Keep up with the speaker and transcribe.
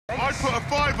I'd put a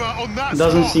fiver on that.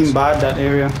 Doesn't seem bad, that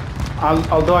area.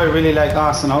 Although I really like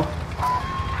Arsenal.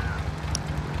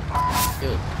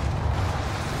 Dude.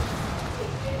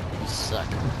 You suck.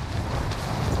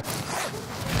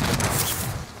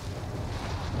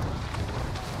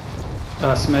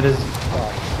 Smith is...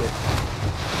 Oh, shit.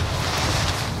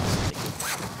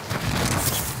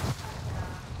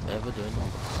 Whatever doing.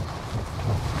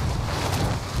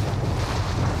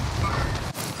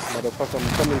 Motherfucker,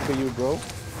 I'm coming for you, bro.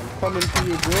 I'm coming for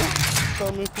you, bro.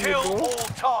 Coming for Kill you, bro. all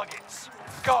targets.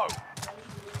 Go.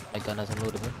 My gun hasn't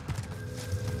loaded, man.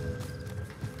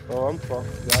 Oh, I'm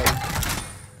fucked, guys.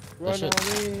 Run shit.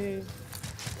 away.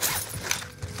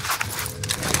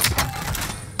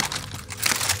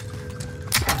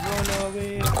 Run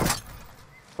away.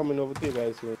 Coming over to you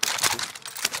guys here.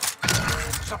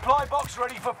 Supply box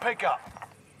ready for pickup.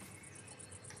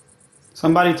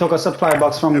 Somebody took a supply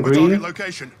box from Have a target green.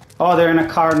 location. Oh, they're in a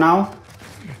car now.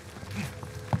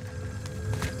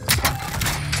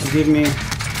 Give me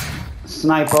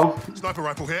sniper. Sniper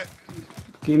rifle here.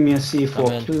 Give me a Come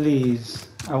C4, in. please.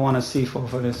 I want a C4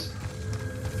 for this.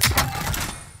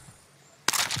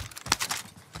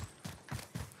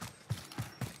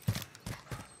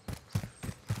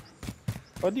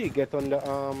 How do you get on the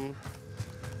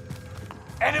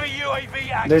Enemy UAV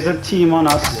active. There's a team on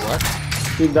us. What?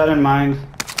 Keep that in mind.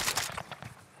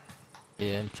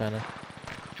 Yeah, I'm trying to.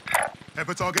 Have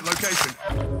a target location.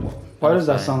 Why does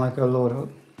that Okay. sound like a loadout?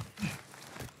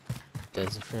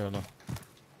 There's a fear no.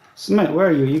 Smith, where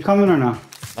are you? You coming or not?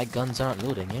 My guns aren't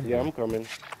loading, yeah? Yeah, I'm coming.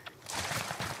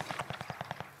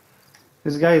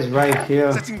 This guy is right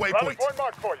here. Setting waypoint.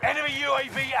 Enemy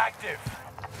UAV active.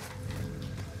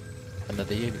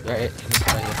 Another you, right here.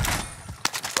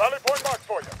 Rally point marked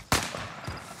for you.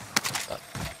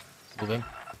 Moving.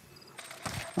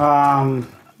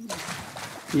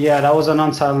 Yeah, that was an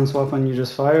unsilenced weapon you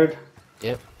just fired.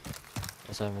 Yep.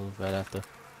 That's how I move right after.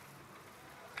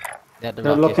 They're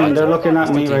They're looking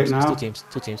at me right now.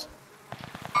 Two teams.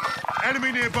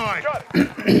 Enemy nearby.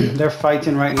 They're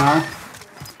fighting right now.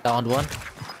 Downed one.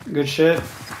 Good shit.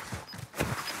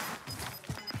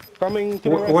 Coming to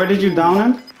the Where did you down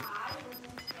him?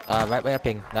 Right where I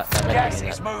ping. That red Gas ping,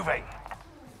 is moving.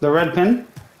 The red pin?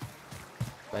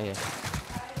 right here.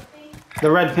 The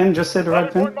red pin? Just say the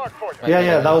red pin? Right Yeah, there,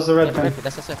 yeah, that was the red pin.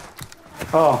 That's it.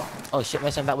 Oh, Oh shit,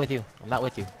 Mason, I'm not with you. I'm not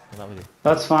with you.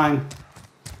 that's fine.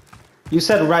 You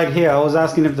said right here. I was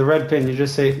asking if the red pin. You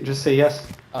just say yes.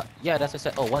 Yeah, that's what I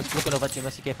said. Oh, one's looking over at you,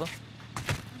 Messi, careful.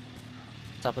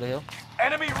 Top of the hill.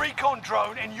 Enemy recon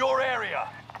drone in your area.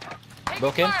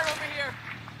 Broken.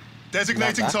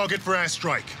 Designating Not bad. target for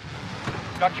airstrike.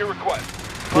 Got your request.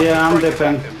 Yeah, I'm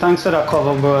dipping. Thanks for that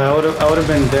cover, bro. I would have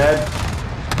been dead.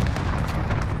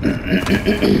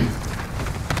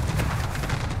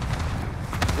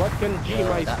 What can G Yeah,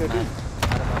 Meister that do? man. I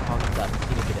don't know how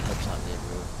he didn't get a headshot there,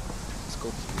 bro.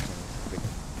 Scope is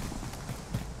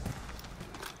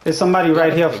There's somebody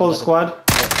right here, full squad.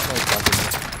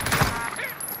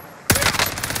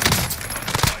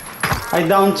 I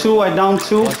down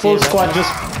two, full squad just...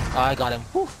 Oh, I got him.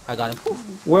 I got him.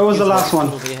 Where was the last one?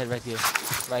 Over your head right here.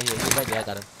 Right here. He's right there. I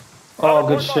got him. Oh,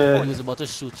 good He shit. was about to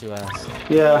shoot your ass.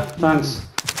 Yeah, thanks.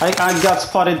 I got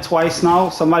spotted twice now.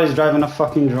 Somebody's driving a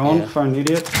fucking drone Yeah. for an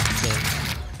idiot.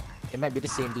 Yeah. It might be the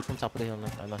same dude from top of the hill. No,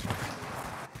 I'm not sure.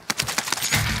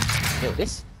 Yo,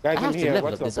 this. Guys, I I'm have to here.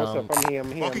 level What's up up? this. I'm here. I'm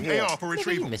here. I'm Marking here. AR for You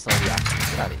retrieval. missed all the action.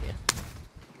 Get out of here.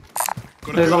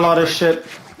 Got There's a lot of location.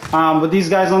 shit. But these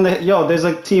guys on the... Yo, there's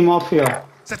a team up here.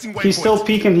 Setting waypoint. He's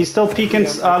still peeking.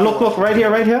 Look,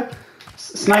 right here.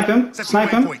 Snipe him. Setting Snipe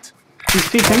him. waypoint. He's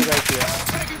peeking. Right here.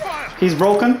 Taking fire. He's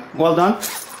broken. Well done.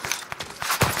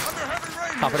 Under heavy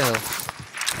rain. Top of the hill.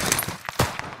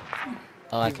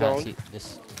 Oh, I He's can't down. see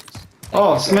this.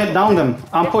 Oh, Smith downed him.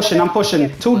 I'm pushing.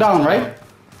 Two down, right?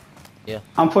 Yeah.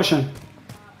 I'm pushing.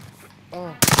 Oh,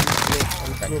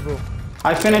 I'm slow, bro.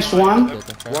 I finished one.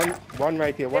 One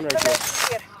right here. One right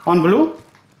here. On blue.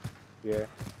 Yeah.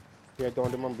 Yeah,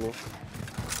 down them on blue.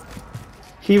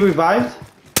 He revived.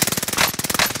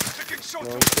 Taking shots.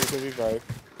 No, he's taking revive.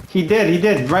 He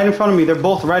did. Right in front of me. They're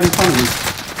both right in front of me.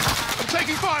 I'm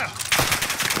taking fire.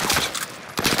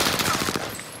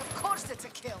 Of course it's a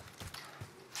kill.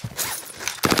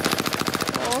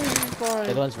 Oh, he's The other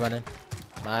fine. one's running.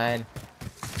 Mine.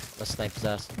 Let's snipe his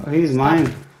ass. Oh, he's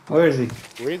mine. Where is he?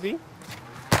 Where is he?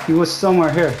 He was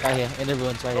somewhere here. Right here. In the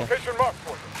ruins, right here. Location marked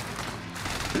for you.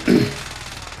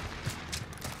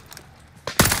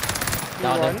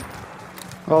 Down him.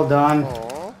 Well done.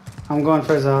 Aww. I'm going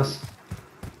for his ass.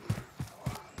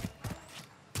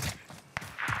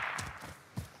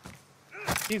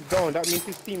 He's down. That means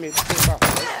his teammates came back,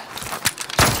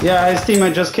 right? Yeah, his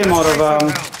teammate just came out of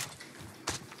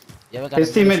Yeah, we got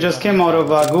his teammate just came out of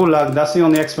Gulag. That's the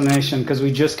only explanation, because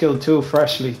we just killed 2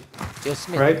 freshly, Yo,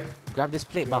 Smith, right? grab this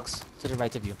plate box to the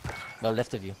right of you. Well,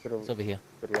 left of you. It's over here.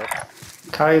 Good luck.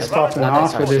 Kai is popping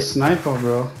That's off our with his shit. sniper,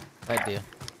 bro. Right there.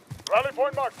 Rally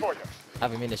point marked for you. I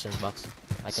have a munitions box.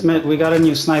 I can Smith, we got a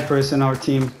new snipers in our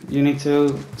team. You need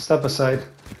to step aside.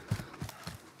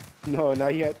 No,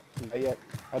 not yet. Not yet.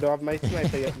 I don't have my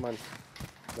sniper yet, man.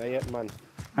 Not yet, man.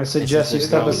 I suggest you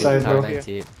step aside, bro.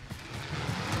 98.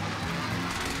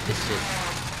 This shit.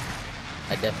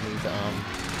 I definitely need to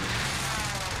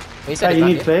Wait, Kai, you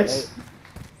need plates?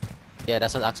 Yeah,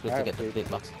 that's what I asked you I to have get the plates.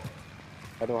 plate box.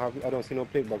 I don't see no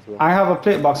plate box, bro. I have a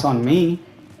plate box on me.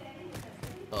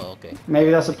 Oh, okay.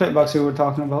 Maybe that's the plate box we were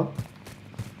talking about.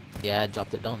 Yeah, I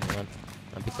dropped it down. Man.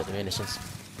 I picked up the munitions.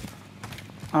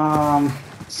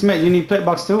 Smith, you need plate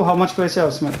box too? How much plates you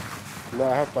have, Smith? No,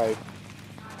 I have 5.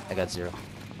 I got 0.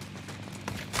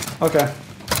 Okay.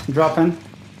 Drop in.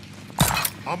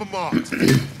 I'm marked.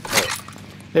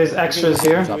 There's extras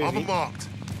here. I'm marked.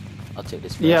 I'll take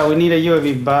this. Yeah, we need a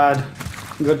UAV bad.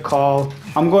 Good call.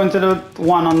 I'm going to the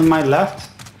one on my left.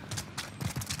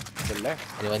 The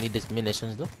left. Do I need this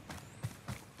munitions though?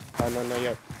 No, not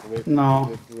yet. Wait.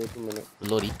 No. Wait a minute.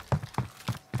 Lodi.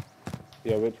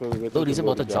 Yeah, wait. Lodi's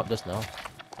about to drop this now.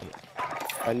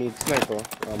 I need sniper.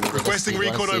 Requesting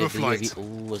recon overflight.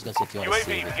 Ooh, I was gonna say if you wanna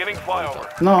save UAV it. beginning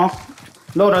flyover. No.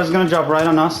 Loader's gonna drop right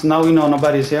on us. Now we know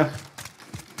nobody's here.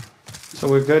 So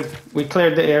we're good. We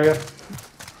cleared the area.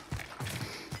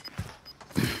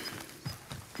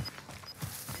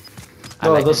 I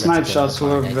Oh, like those the snipe Mexican shots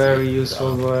were weapon. very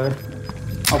useful, boy.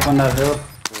 Up on that hill.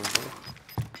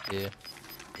 Yeah.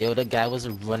 Yo, the guy was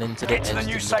running to the Get to the edge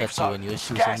new to look safe at you zone. when you were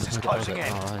shooting. Gas is I was closing like,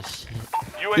 in. oh shit.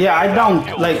 UAV Yeah, I downed,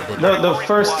 fuel. like, the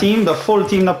first team, the full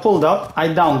team that pulled up, I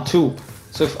downed 2.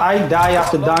 So if I die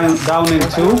after down in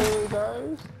 2, Hey,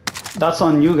 guys. that's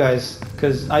on you guys.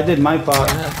 Because I did my part.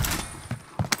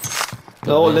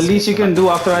 The least you can do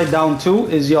after I down 2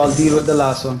 is y'all deal with the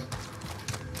last one.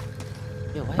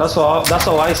 Yo, why That's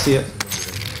how I see it.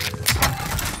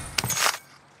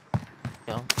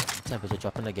 Yo, temperature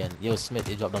dropping again. Yo, Smith,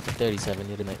 it dropped down to 37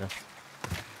 here tonight now.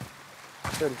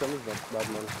 37 is not bad,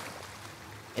 man.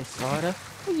 In Florida?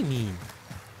 What do you mean?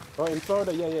 Oh, in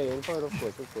Florida, yeah, in Florida, of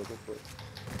course.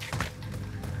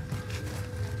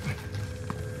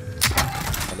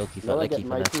 I low-key Now felt I like get keeping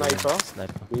my that sniper.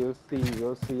 sniper. We'll see,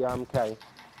 Kai.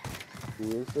 Who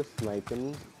is the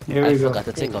sniping? Here I we go. forgot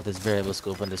to take off this variable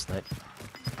scope on this snipe.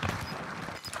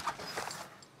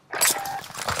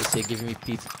 It's giving me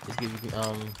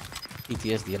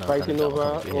PTSD and I'm Fighting trying to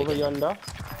over yonder.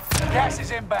 Gas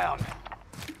is inbound.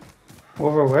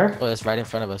 Over where? Oh, it's right in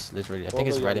front of us, literally. I think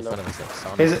it's Over right in yonder. front of us.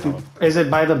 Like, sound Is it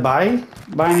by the by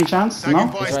any chance? Tagging No?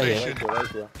 buy It's right here. station. Right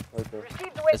here.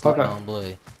 It's Okay. not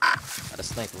boy. Got a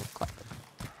sniper.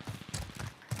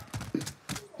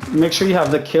 Make sure you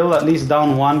have the kill at least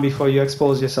down 1 before you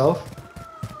expose yourself.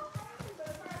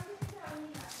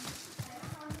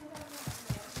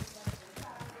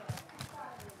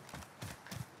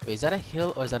 Wait, is that a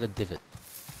hill or is that a divot?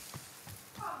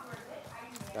 I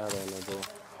don't know, bro.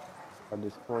 At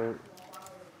this point,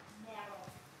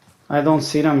 I don't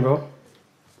see them, bro.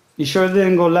 You sure they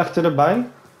didn't go left to the buy?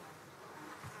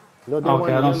 no, they Okay, I want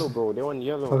don't yellow, s- bro. They want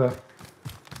yellow. Okay.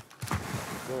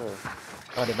 Yeah.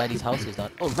 Oh, they buy these houses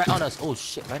down. Oh, right on us. Oh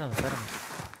shit, right on us, right on us.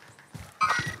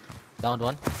 Downed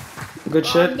one. Good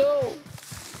shit.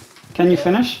 Can you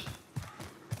finish?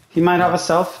 He might have a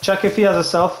self. Check if he has a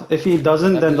self. If he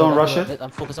doesn't, then don't rush it. I'm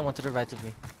focused on one to the right of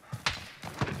me.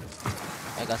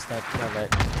 I got sniped to my right.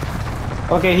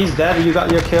 Okay, he's dead. You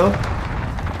got your kill. There's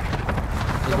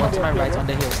one to my right on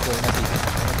the hill still. Not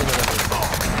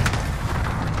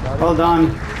even. Hold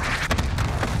on.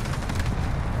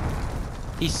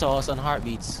 He saw us on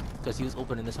heartbeats because he was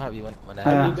opening his heartbeat when I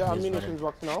Yeah. Need the he was ammunition running.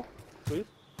 box now, please.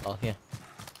 Oh, here.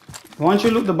 Why don't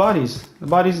you loot the bodies? The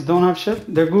bodies don't have shit.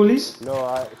 They're ghoulies. No,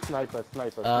 sniper.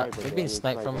 We're being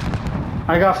sniped from.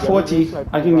 I got Yeah, 40. we do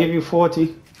I can give you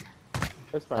 40.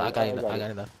 That's fine. I got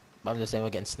enough. I'm just saying we're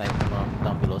getting sniped from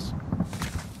down below us.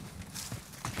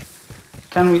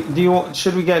 Can we?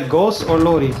 Should we get Ghost or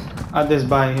Lodi at this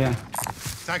buy here?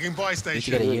 Tagging buy You station.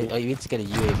 should get a you need to get a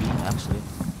UAV actually.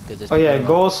 'Cause there's Oh yeah,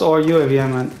 people around. Ghost or UAV, I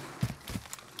meant.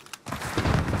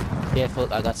 Careful,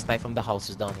 I got sniped from the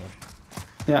houses down here.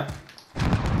 Yeah.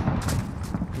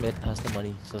 Smith has the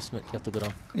money, so Smith, you have to go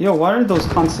down. Yo, what are those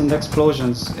constant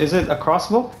explosions? Is it a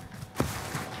crossbow?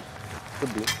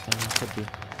 Could be. Could be.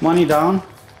 Money down.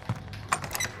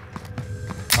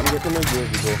 I'm getting a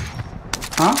UAV, bro.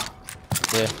 Huh?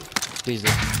 Yeah, please do.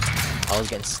 I was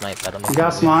getting sniped. I don't know.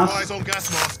 Gas Eyes mask. on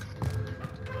gas mask.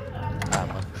 Ah,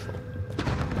 man.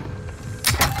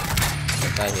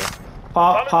 Guy here.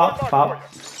 Pop, pop,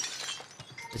 pop.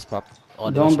 Just pop.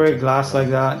 Oh, Don't break glass like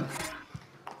that.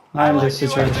 Not in this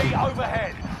situation. UAV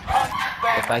overhead. Hunt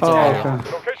They're them. fighting Oh, right here.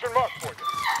 okay. Location marked for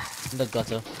you. In the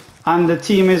gutter. And the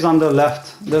team is on the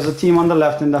left. There's a team on the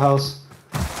left in the house.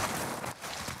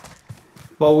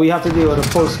 But we have to deal with the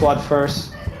full squad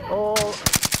first. Oh,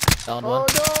 Down one.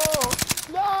 oh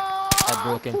no! No! I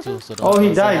broke him too. So Oh, he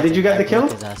don't say died. nothing. Did you get I the kill?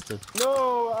 broke his ass too.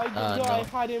 No, I no.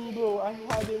 had him, bro. I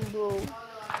had him, bro.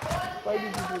 Why did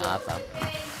you do Ah, that? fam.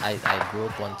 I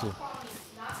broke one too.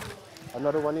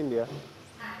 Another one in there.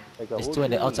 Like a There's whole two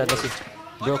in the team. outside. Let's see.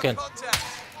 Broken.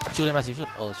 Shoot him as you shoot.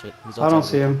 Oh shit. He's I don't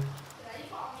outside. see him.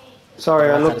 Sorry,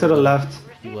 I looked to the left.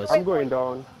 He was. I'm going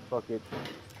down. Fuck it.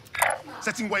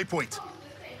 Setting waypoint.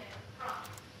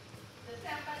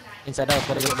 Inside out.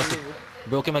 Gotta get the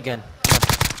broke him again.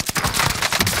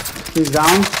 He's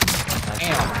down.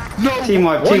 Team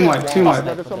wipe, team wipe, team wipe.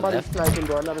 Another somebody sniping,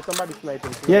 bro. Another somebody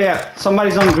sniping. Yeah, yeah.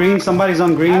 Somebody's on green. Somebody's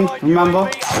on green. Allied Remember?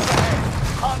 UAV overhead.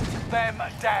 Hunt them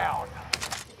down.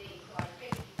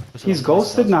 He's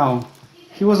ghosted now.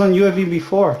 He was on UAV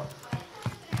before.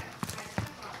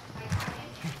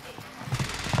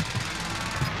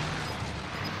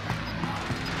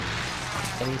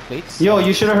 Any plates? Yo,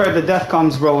 you should have heard the death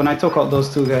comms, bro, when I took out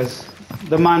those two guys.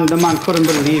 The man couldn't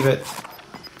believe it.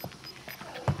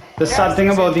 The sad thing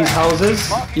about these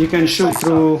houses, you can shoot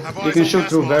through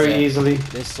very easily.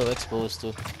 They're so exposed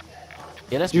to.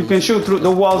 Yeah, let's You move. can shoot through,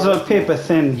 the walls are paper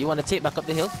thin. You want to take back up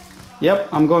the hill? Yep,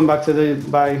 I'm going back to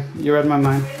the, you read my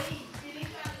mind.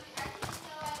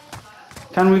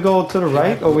 Can we go to the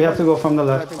right, or we have to go from the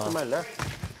left? Sniping to my left.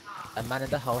 A man in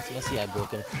the house, you can see I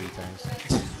broke him 3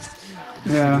 times.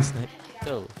 Yeah.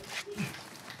 Yo,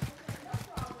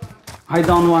 I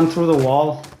downed one through the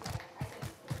wall.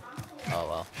 oh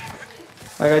well.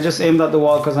 Like, I just aimed at the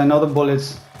wall because I know the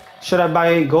bullets. Should I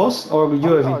buy Ghost or Oh,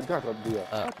 UAV? God, up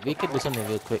there. We could do something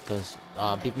real quick because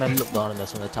people might look down on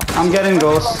us on the top. I'm getting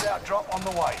Ghost. Loadout drop on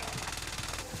the way.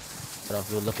 I don't know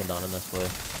if you're looking down on us, boy.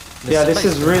 Yeah, this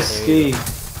is risky.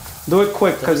 Do it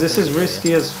quick because this is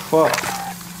risky as fuck.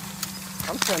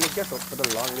 I'm trying to get up for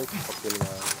the longest fucking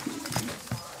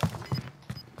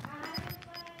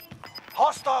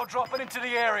Hostile dropping into the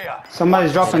area.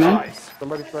 Somebody's dropping in.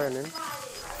 Somebody's flying in.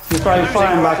 He's probably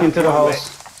flying back into the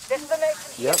house.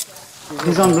 Yep.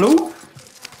 He's on blue?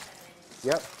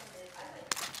 Yep.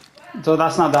 So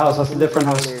that's not the house, that's a different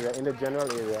house. Area, in the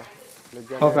general area. In the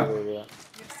general Okay. area.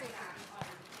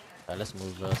 Alright, let's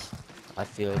move, Russ. I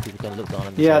feel people can look down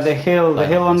on this Yeah, house. the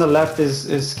hill on the left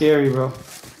is scary, bro.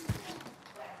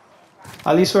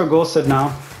 At least we're ghosted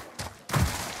now.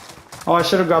 Oh, I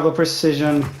should have grabbed a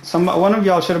precision. One of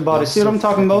y'all should have bought it. See what I'm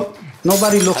talking about?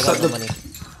 Nobody I looks got at no the... money.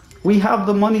 We have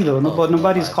the money though, no, Oh, but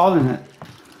nobody's alright. calling it.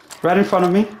 Right in front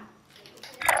of me.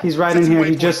 He's right in here.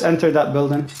 He just entered that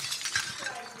building.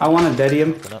 I want to dead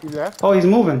him. He left? Oh, he's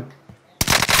moving.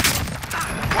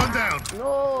 One down.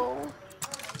 No!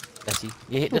 Let's see.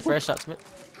 You hit the first shot, Smith?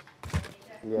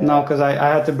 Yeah. No, because I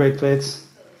had to break plates.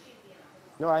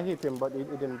 No, I hit him, but it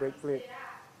didn't break plate.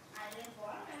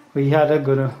 He had a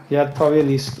good, he had probably at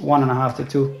least 1.5 to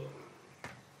 2.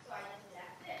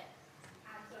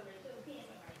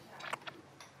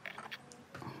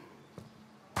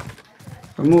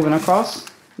 We're moving across.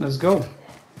 Let's go.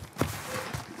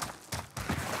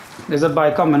 There's a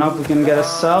bike coming up. We can get a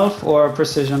self or a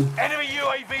precision. Enemy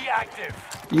UAV active.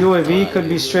 UAV could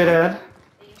be straight ahead.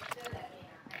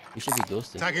 You should be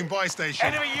ghosted. Tagging buy station.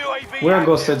 Enemy UAV We're active.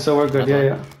 ghosted, so we're good. Yeah,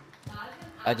 yeah.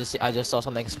 I just saw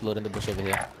something explode in the bush over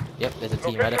here. Yep, there's a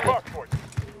team right up Location here. marked for you.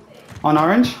 On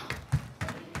orange?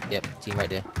 Yep, team right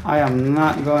there. I am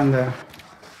not going there.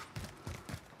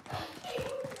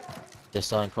 Just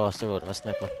saw him cross the road. A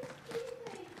sniper.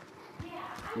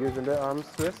 Using the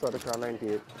Swiss or the Car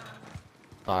 98?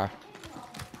 Car.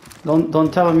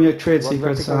 Don't tell him your trade What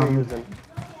secrets. vertical are you using?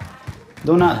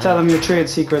 Do not tell him your trade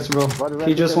secrets, bro. What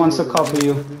He just vertical wants to using? copy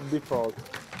you. This is default.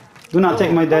 Do not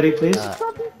take my daddy, please.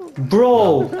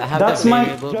 Bro, I have that's the my...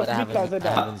 variable, but I Just because haven't of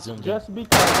that. zoomed in. Just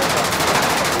because of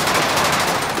that.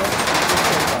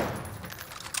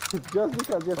 Just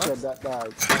because you said that,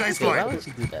 dog. Today's Okay, why flight. would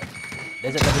you do that?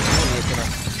 There's another zone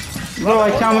here, Bro,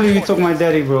 I can't believe you took my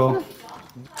daddy, bro.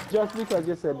 Just because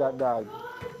you said that, dog.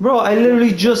 Bro, I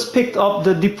literally just picked up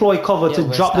the deploy cover Yeah, to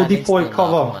we're drop the standing deploy still now.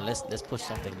 Come cover. on, let's push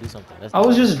something, do something. Let's I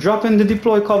was just dropping the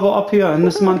deploy cover up here and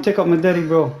this man take up my daddy,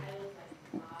 bro.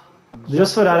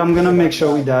 Just for that, I'm gonna make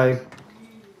sure we die.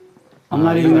 I'm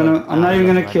not even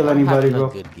gonna kill anybody, bro.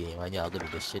 Good game, man. Y'all good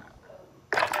with this shit.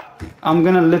 I'm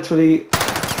gonna literally...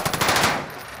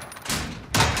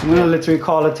 I'm gonna literally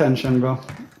call attention, bro.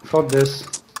 Fuck this.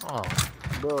 Oh,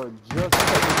 Bro, just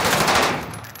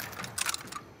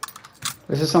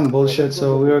This is some bullshit,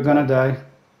 so we were gonna die.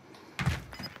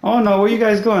 Oh no, where you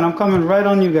guys going? I'm coming right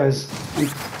on you guys. yeah,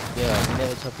 you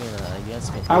never took me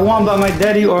against me. I want by my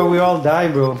daddy or we all die,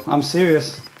 bro. I'm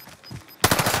serious.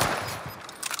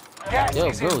 Gas Yo,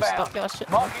 is bro, inbound. stop that shit.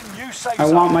 Marking new safe I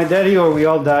zone. want my daddy or we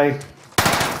all die.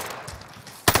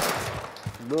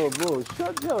 bro,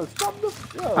 stop the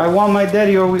yo. I want my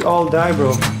daddy or we all die,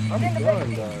 bro. I'm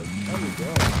gone, dog.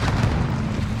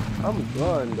 I'm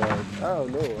gone, dog. I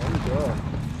don't know. I'm gone.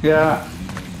 Yeah.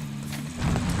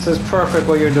 This is perfect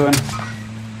what you're doing.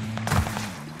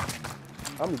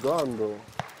 I'm gone, bro.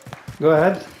 Go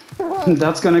ahead.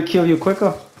 That's gonna kill you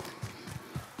quicker.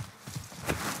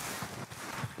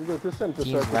 I'm going to center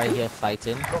Teams circle. right here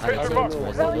fighting. I don't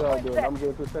know what you are doing. I'm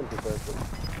going to center circle.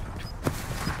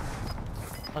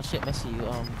 Oh shit, Messi, you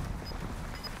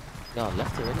y'all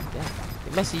left already? Yeah.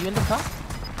 Messi, you in the car?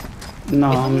 No,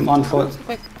 I'm on foot.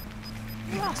 Quick.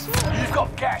 You've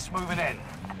got gas moving in.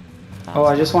 Oh,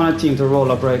 I just want a team to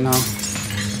roll up right now.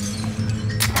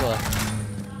 Sure.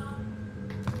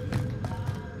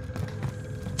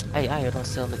 Hey, I don't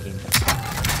sell the game.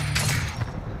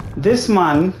 This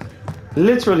man,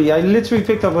 literally, I literally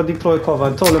picked up a deploy cover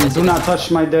and told him, do not touch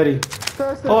my daddy.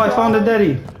 Oh, I found the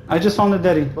daddy. I just found the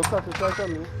daddy. What's up? It's right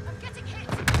on me.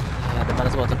 Yeah, the man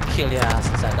is about to kill your ass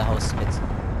inside the house, Smith.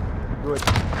 Good.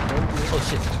 Thank you. Oh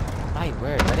shit. My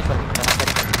word, ready for me.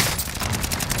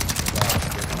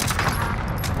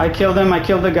 I killed him. I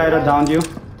killed the guy that downed you.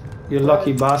 You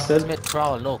lucky bastard. Smith,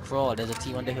 crawl, no, crawl. There's a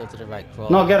team on the hill to the right, crawl.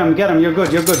 No, get him. You're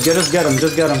good. Just get him.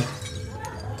 Just get him.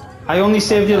 I only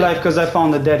saved your life because I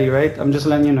found the daddy, right? I'm just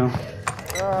letting you know.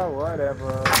 Ah,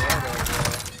 whatever.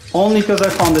 Only because I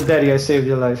found the daddy, I saved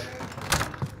your life.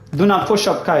 Do not push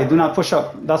up, Kai. Do not push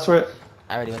up. That's where...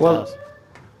 I already went Well, to the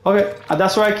house. okay.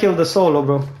 That's where I killed the solo,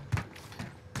 bro.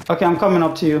 Okay, I'm coming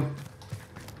up to you.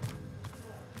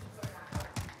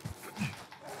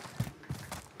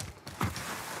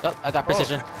 Oh, I got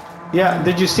precision. Yeah,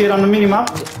 did you see it on the minimap?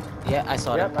 Yeah, I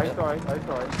saw Yep, that. I saw it.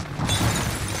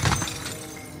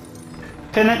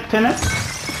 Pin it.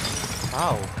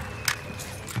 Wow.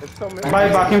 It's so many.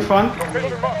 Buyback in front.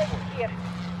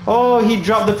 Oh, he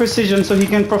dropped the precision so he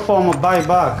can perform a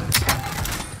buyback.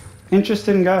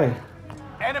 Interesting guy.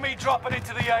 Enemy dropping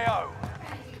into the AO.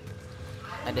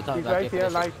 And they come He's back right here,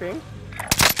 lighting.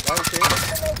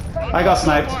 Lighting. I got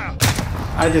sniped.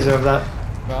 I deserve that.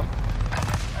 Bro.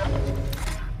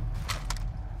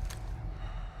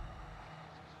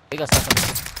 They got stuck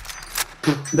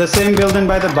on The same building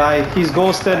by the buy. He's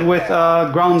ghosted with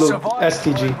ground Survival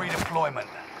STG. and redeployment.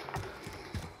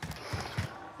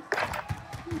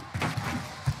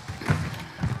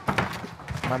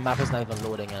 My map is not even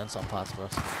loading in some parts for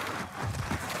us.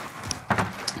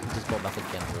 Just go back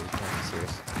again, bro. We can't be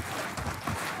serious.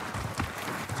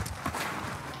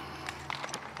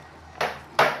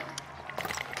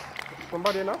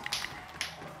 Somebody now?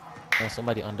 There's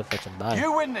somebody under fetch and buy.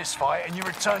 You win this fight and you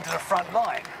return to the front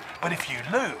line. But if you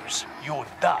lose, you're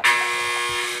done.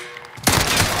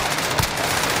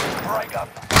 Break up.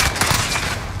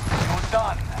 You're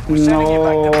done. We're sending you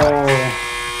back to base.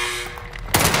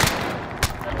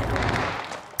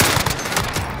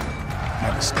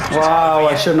 No. Wow,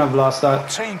 I shouldn't have lost Your that.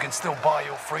 team can still buy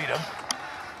your freedom.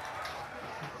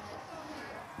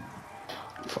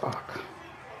 Fuck.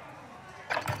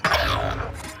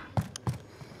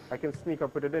 I can sneak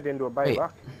up with a daddy and do a Wait.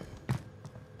 buyback.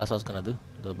 That's what I was gonna do.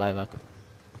 Do a buyback.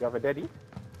 You have a daddy?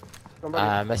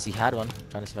 Somebody, Messi had one.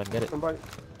 Trying to see if I can get it. somebody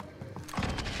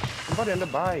on the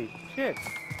buy. Shit.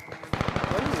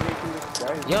 Why are you making this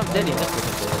guy? Yeah, I'm dead in this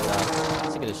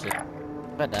sick of this shit.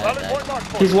 But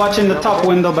die. He's watching the top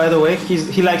window, by the way.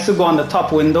 He likes to go on the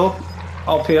top window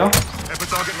up here. Ever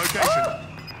target location.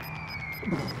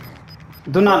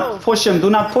 Do not push him. Do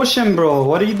not push him, bro.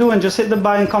 What are you doing? Just hit the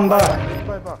buy and come back.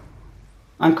 Buyback.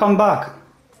 And come back.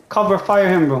 Cover fire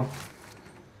him, bro.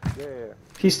 Yeah.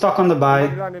 He's stuck on the Somebody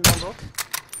buy. landing down, bro.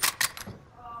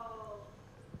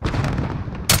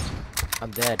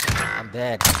 I'm dead. I'm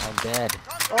dead. I'm dead.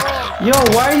 Yo,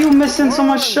 why are you missing so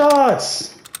much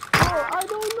shots? Bro, I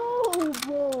don't know,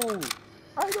 bro.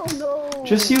 I don't know.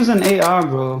 Just use an AR,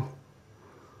 bro.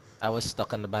 I was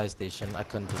stuck on the buy station. I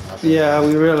couldn't do nothing. Yeah,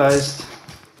 we realized.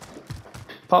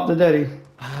 Pop the daddy.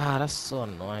 Ah, that's so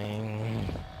annoying.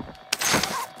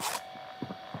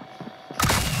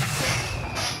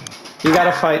 You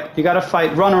gotta fight. You gotta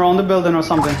fight. Run around the building or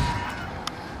something.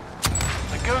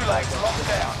 The gulag's locked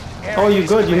down. Oh, you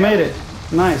good. You made it.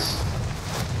 Nice.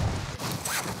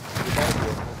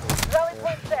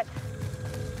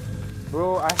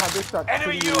 Bro, I this shot.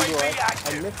 Enemy pretty good, UAV bro. I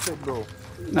active. missed it, bro.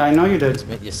 I know you did.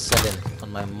 Smith, you're selling.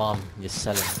 On my mom, you're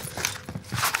selling.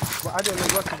 But I don't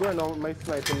know what's going on with my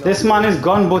sniper now. This man is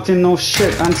gun butting no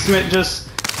shit, and Smith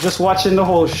just watching the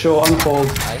whole show unfold.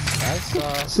 I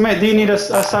saw. Smith, do you need a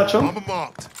satchel? Armor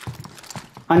marked.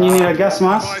 And you need a gas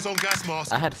mask? Eyes on gas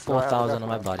mask. I had 4,000 on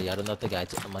my body. I don't know if the guy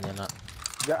took the money or not.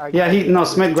 Yeah,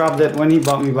 Smith grabbed it when he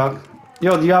bought me back.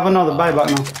 Yo, do you have another buyback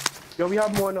now? Yo, we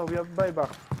have more now. We have buyback.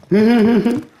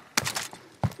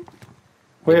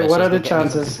 Wait, You what guys are the just go get me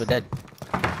some chances? people dead.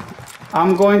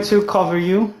 I'm going to cover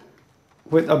you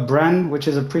with a brand, which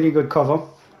is a pretty good cover.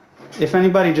 If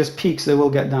anybody just peeks, they will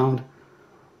get downed.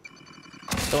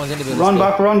 Someone's gonna be Run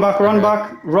back,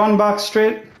 run back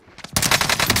straight.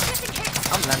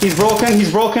 I'm landing.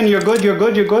 He's broken. You're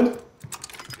good.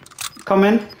 Come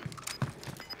in.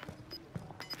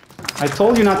 I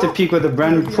told you not to peek with the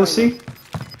brand, pussy.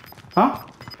 Huh?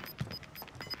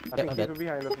 I think I'm people dead.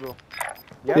 behind us, bro.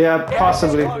 Yeah,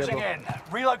 possibly. Closing in.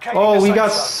 Relocating Oh, to we safe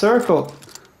got zone. circled.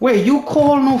 Wait, you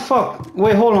call no fuck.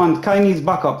 Wait, hold on. Kai needs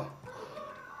backup.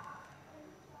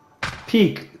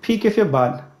 Peek if you're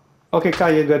bad. Okay, Kai,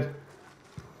 you're good.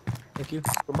 Thank you.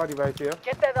 Somebody right here.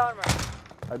 Get that armor.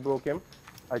 I broke him.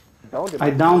 I downed him. I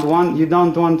downed one. You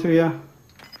downed one too, yeah.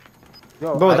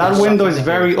 Yo, Bro, I that got shot window from is the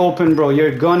very open, bro.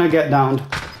 You're gonna get downed.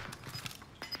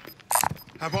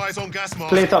 Have eyes on gas mask.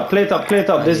 Play it up.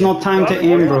 There's no time to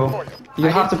aim, bro. You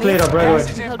have to play it up right Gas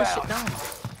away. is Held this shit inbound. down.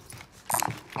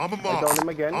 Armor downed marked. him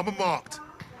again. Armor marked.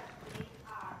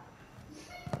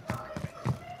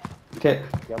 Okay.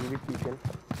 Yeah, I'm gonna be peeking.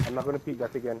 I'm not gonna peek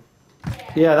that again.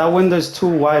 Yeah, that window's too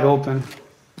wide open.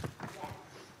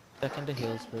 Back in the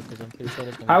hills, bro, because I'm pretty sure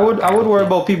there's I would worry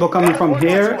about people coming from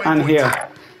here and here.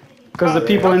 Because the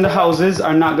people in the houses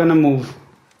are not gonna move.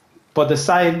 But the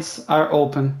sides are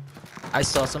open. I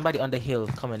saw somebody on the hill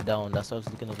coming down. That's why I was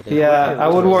looking over there. Yeah, I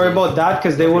would worry about that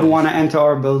because they would want to enter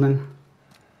our building.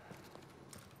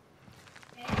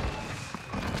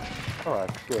 Oh,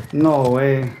 shit. No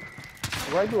way.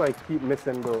 Why do I keep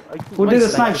missing, bro? I keep Who did a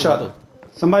Somebody snipe sniped shot? though.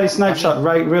 Somebody snipe shot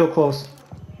right real close.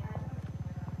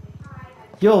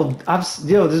 Yo,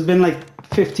 there's been like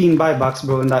 15 buybacks,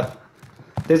 bro, in that.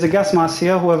 There's a gas mask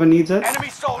here, whoever needs it. Enemy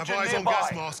Have soldier eyes on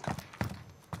gas nearby. mask.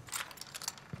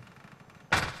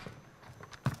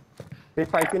 They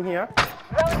fighting here.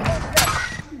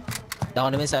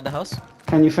 Down him inside the house.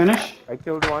 Can you finish? I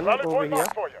killed one over here.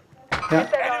 Yeah.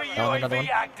 Enemy Down another UAV one.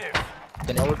 active.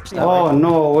 Finish. Oh,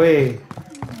 no way.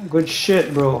 Good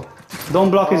shit, bro.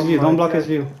 Don't block his view, don't block his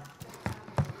view.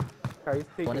 Kai's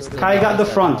taking One is over. still Kai down got the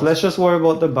inside front, house. let's just worry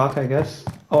about the back, I guess.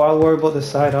 Or I'll worry about the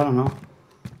side, I don't know.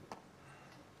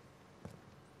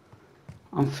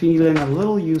 I'm feeling a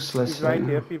little useless He's right right now.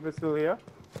 here. People still here.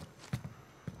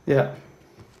 Yeah.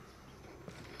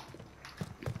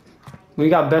 We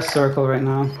got best circle right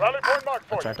now. Rally point marked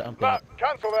for I you. tried to unpin Matt, it.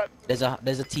 cancel that.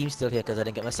 There's a team still here because I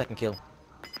didn't get my second kill.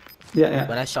 Yeah,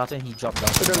 When yeah. I shot him, he dropped down.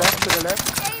 To the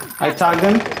left. I tagged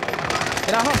him.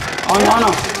 In our house.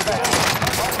 On.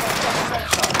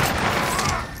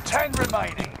 10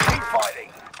 remaining. Keep fighting.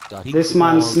 God, he This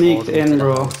man crawled all sneaked the way in, to the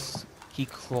bro. house. He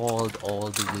crawled all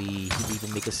the way. He didn't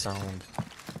even make a sound.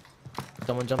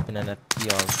 Someone jumping in at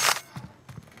yours.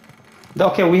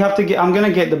 Okay, we have to get, I'm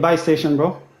gonna get the buy station,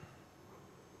 bro.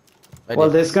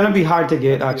 Well, it's gonna be hard to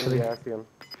get, actually. Yeah, I see him.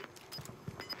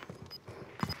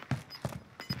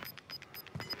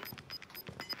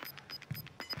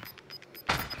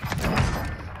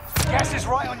 Gas is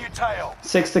right on your tail.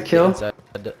 6 to kill.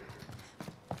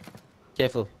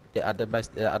 Careful. Yeah, at the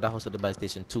house at the buy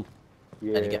station too.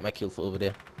 Yeah. And get my kill for over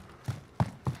there.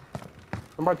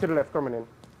 Somebody to the left coming in.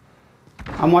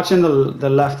 I'm watching the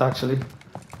left, actually.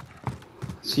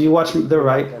 So you watch the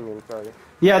right. I mean, sorry.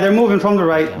 Yeah, they're moving from the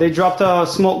right. They dropped a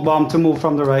smoke bomb to move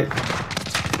from the right.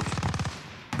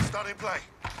 Starting play.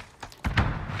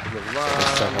 There's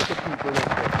one. Look at people in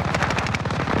there.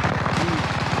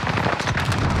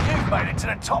 You've made it to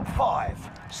the top 5.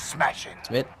 Smashing.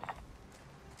 Smith.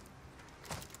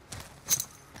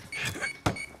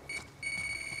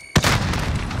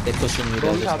 They're pushing you Bro,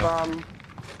 guys we just have now.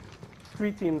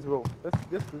 3 teams, bro.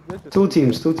 This is Two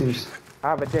teams. I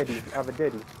have a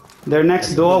daddy. They're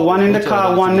next door. One in the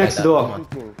car, one next door.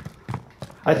 2 teams.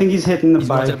 I think he's hitting the He's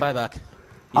going to the buy. buyback.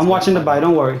 I'm watching the buy,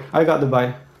 don't worry. I got the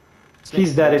buy.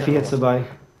 He's dead if he hits the buy.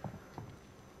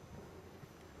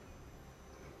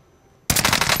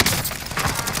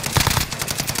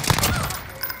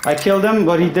 I killed him,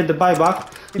 but he did the buyback.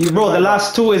 Bro, the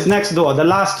last 2 is next door. The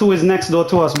last 2 is next door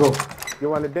to us, bro. You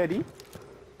want a daddy?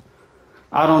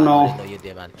 I don't I know. didn't know you're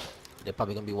there, man. They're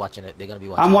probably gonna be watching it. They're gonna be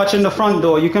watching. I'm watching the front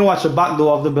door. You can watch the back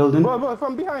door of the building. Bro,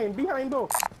 from behind, bro.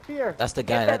 Here. That's the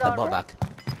guy that brought back.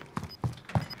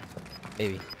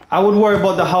 Maybe. I would worry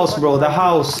about the house, bro. The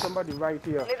house. Somebody right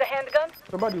here. Need a handgun?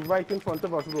 Somebody right in front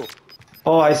of us, bro.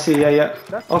 Oh, I see. Yeah.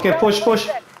 Okay, push.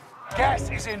 Gas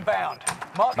is inbound.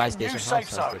 Buy Marking station new house. safe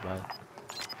That's zone. good, man.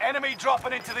 Enemy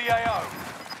dropping into the AO.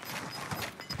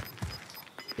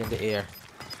 In the air.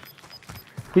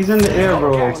 He's in the air,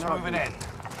 bro. Gas moving in.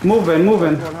 Moving.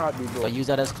 One heartbeat, bro. But use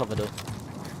that as cover though.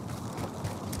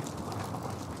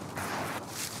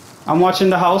 I'm watching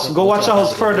the house. Go watch the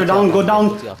house further down. Go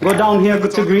down here. Go to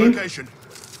Target green. location.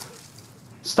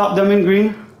 Stop them in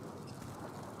green.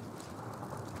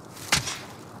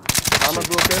 Armor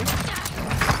broken.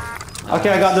 Okay,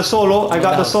 I got the solo.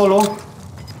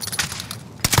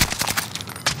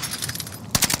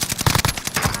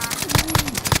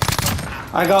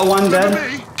 I got one dead.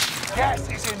 Me? Gas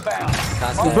is inbound.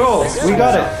 That's Bro, we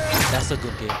got it. That's a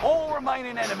good game. All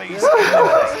remaining enemies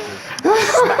eliminated.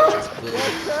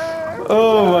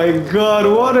 Oh my god,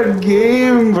 what a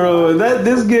game, bro.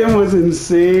 This game was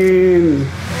insane.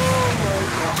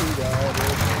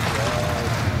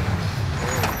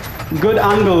 Good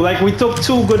angle, like we took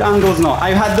 2 good angles now.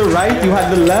 I had the right, you had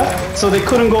the left, so they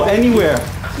couldn't go anywhere.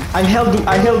 I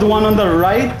held one on the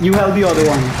right, you held the other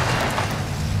one.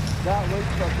 That was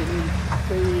fucking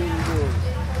insane, bro.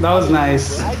 That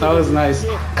was nice.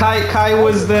 Kai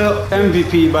was the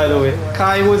MVP, by the way.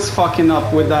 Kai was fucking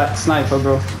up with that sniper,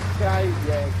 bro.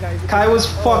 Kai was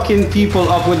fucking people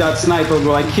up with that sniper,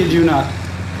 bro. I kid you not.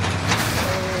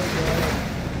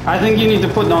 I think you need to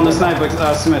put down the sniper,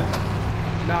 Smith.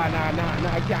 Nah,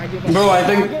 I can't give up. Bro, I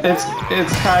think it's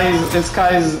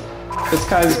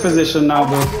Kai's position now, I'm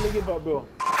bro. not gonna give up, bro.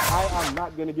 I am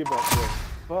not gonna give up, bro.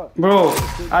 Fuck. Bro,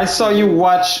 I saw you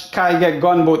watch Kai get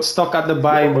gunboat stuck at the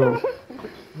buy, bro.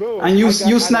 Bro, And you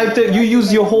sniped it. You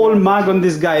used your whole mag on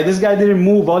this guy. This guy didn't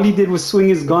move. All he did was swing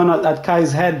his gun at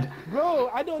Kai's head. Bro,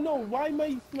 I don't know why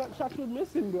my shots were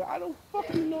missing, bro. I don't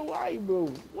fucking know why, bro.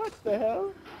 What the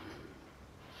hell?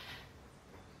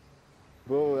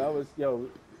 Bro, that was,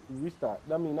 restart.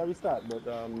 I mean, not restart, but,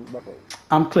 buckle.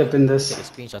 I'm clipping this. Take a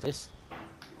screenshot of this.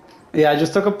 Yeah, I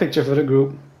just took a picture for the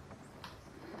group.